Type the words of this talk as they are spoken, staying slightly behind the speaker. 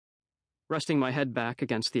Resting my head back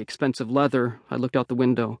against the expensive leather, I looked out the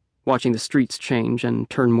window, watching the streets change and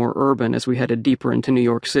turn more urban as we headed deeper into New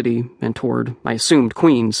York City and toward, I assumed,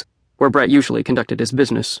 Queens, where Brett usually conducted his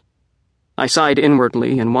business. I sighed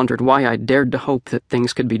inwardly and wondered why I dared to hope that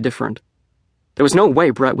things could be different. There was no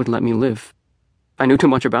way Brett would let me live. I knew too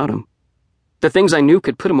much about him. The things I knew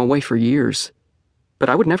could put him away for years, but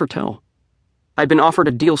I would never tell. I'd been offered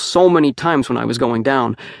a deal so many times when I was going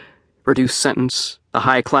down. Reduced sentence, a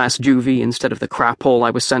high-class juvie instead of the crap hole I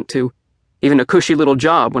was sent to, even a cushy little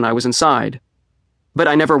job when I was inside. But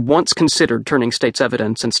I never once considered turning state's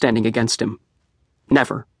evidence and standing against him.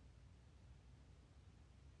 Never.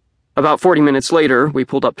 About 40 minutes later, we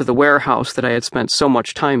pulled up to the warehouse that I had spent so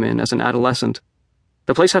much time in as an adolescent.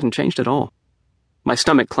 The place hadn't changed at all. My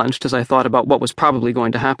stomach clenched as I thought about what was probably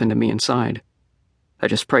going to happen to me inside. I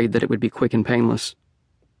just prayed that it would be quick and painless.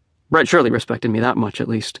 Brett surely respected me that much, at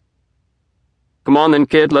least. "Come on then,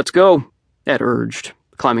 kid, let's go," Ed urged,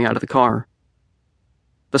 climbing out of the car.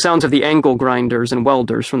 The sounds of the angle grinders and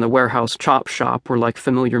welders from the warehouse chop shop were like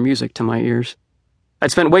familiar music to my ears. I'd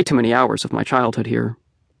spent way too many hours of my childhood here,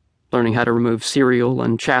 learning how to remove serial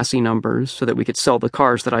and chassis numbers so that we could sell the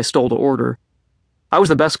cars that I stole to order. I was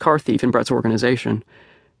the best car thief in Brett's organization.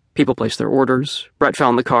 People placed their orders, Brett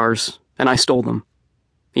found the cars, and I stole them.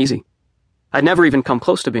 Easy. I'd never even come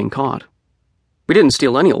close to being caught. We didn't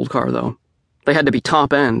steal any old car, though. They had to be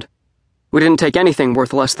top end. We didn't take anything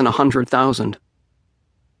worth less than $100,000.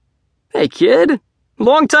 "Hey, kid!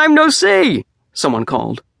 Long time no see!" someone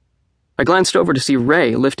called. I glanced over to see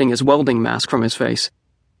Ray lifting his welding mask from his face.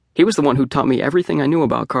 He was the one who taught me everything I knew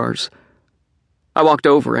about cars. I walked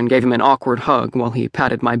over and gave him an awkward hug while he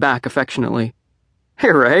patted my back affectionately.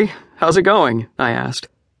 "Hey, Ray, how's it going?" I asked,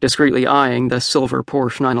 discreetly eyeing the silver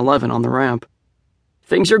Porsche 911 on the ramp.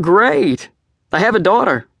 "Things are great. I have a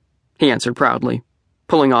daughter," he answered proudly,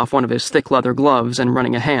 pulling off one of his thick leather gloves and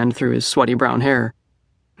running a hand through his sweaty brown hair.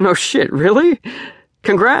 "No shit, really?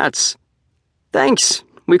 Congrats." "Thanks.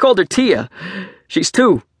 We called her Tia. She's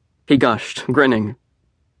 2, he gushed, grinning.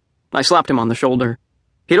 I slapped him on the shoulder.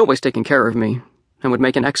 He'd always taken care of me, and would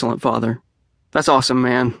make an excellent father. "That's awesome,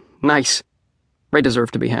 man. Nice." Ray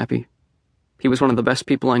deserved to be happy. He was one of the best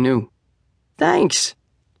people I knew. "Thanks.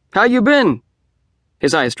 How you been?"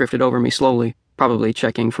 His eyes drifted over me slowly, probably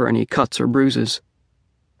checking for any cuts or bruises.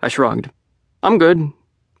 I shrugged. "I'm good.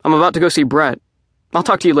 I'm about to go see Brett. I'll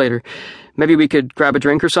talk to you later. Maybe we could grab a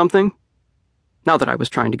drink or something?" Now that I was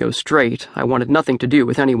trying to go straight, I wanted nothing to do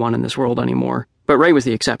with anyone in this world anymore, but Ray was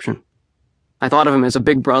the exception. I thought of him as a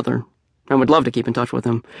big brother, and would love to keep in touch with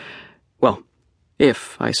him. Well,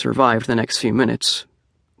 if I survived the next few minutes,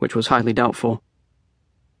 which was highly doubtful.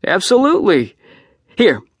 "Absolutely.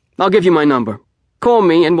 Here, I'll give you my number. Call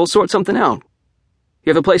me and we'll sort something out. You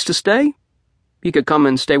have a place to stay? You could come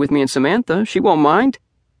and stay with me and Samantha. She won't mind.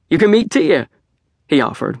 You can meet Tia," he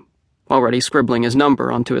offered, already scribbling his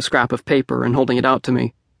number onto a scrap of paper and holding it out to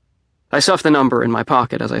me. I stuffed the number in my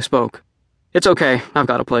pocket as I spoke. "It's okay, I've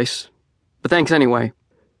got a place. But thanks anyway."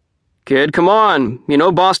 "Kid, come on. You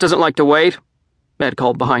know boss doesn't like to wait," Ed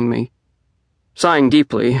called behind me. Sighing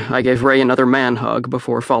deeply, I gave Ray another man hug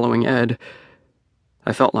before following Ed.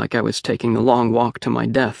 I felt like I was taking the long walk to my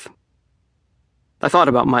death. I thought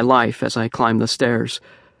about my life as I climbed the stairs.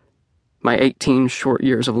 My 18 short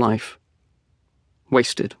years of life.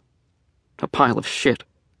 Wasted. A pile of shit.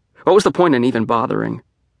 What was the point in even bothering?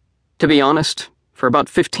 To be honest, for about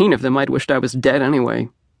 15 of them I'd wished I was dead anyway,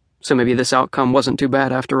 so maybe this outcome wasn't too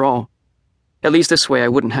bad after all. At least this way I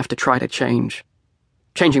wouldn't have to try to change.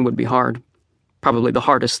 Changing would be hard. Probably the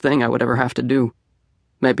hardest thing I would ever have to do.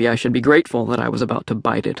 Maybe I should be grateful that I was about to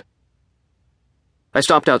bite it. I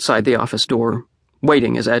stopped outside the office door,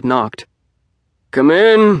 waiting as Ed knocked. "Come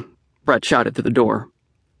in," Brett shouted through the door.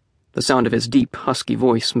 The sound of his deep, husky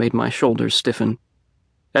voice made my shoulders stiffen.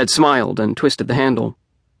 Ed smiled and twisted the handle.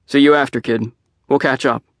 "See you after, kid. We'll catch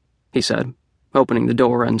up," he said, opening the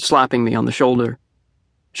door and slapping me on the shoulder.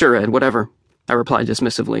 "Sure, Ed, whatever," I replied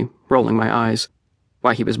dismissively, rolling my eyes.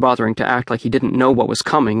 Why he was bothering to act like he didn't know what was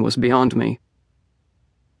coming was beyond me.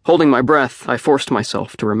 Holding my breath, I forced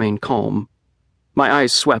myself to remain calm. My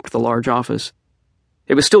eyes swept the large office.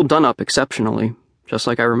 It was still done up exceptionally, just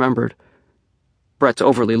like I remembered. Brett's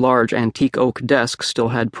overly large antique oak desk still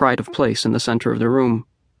had pride of place in the center of the room.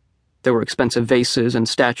 There were expensive vases and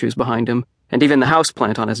statues behind him, and even the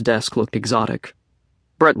houseplant on his desk looked exotic.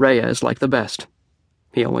 Brett Reyes liked the best.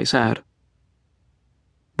 He always had.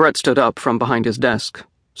 Brett stood up from behind his desk,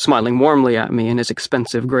 smiling warmly at me in his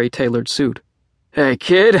expensive gray-tailored suit. "Hey,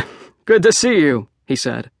 kid, good to see you," he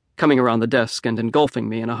said, coming around the desk and engulfing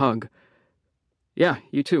me in a hug. "Yeah,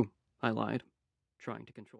 you too," I lied, trying to control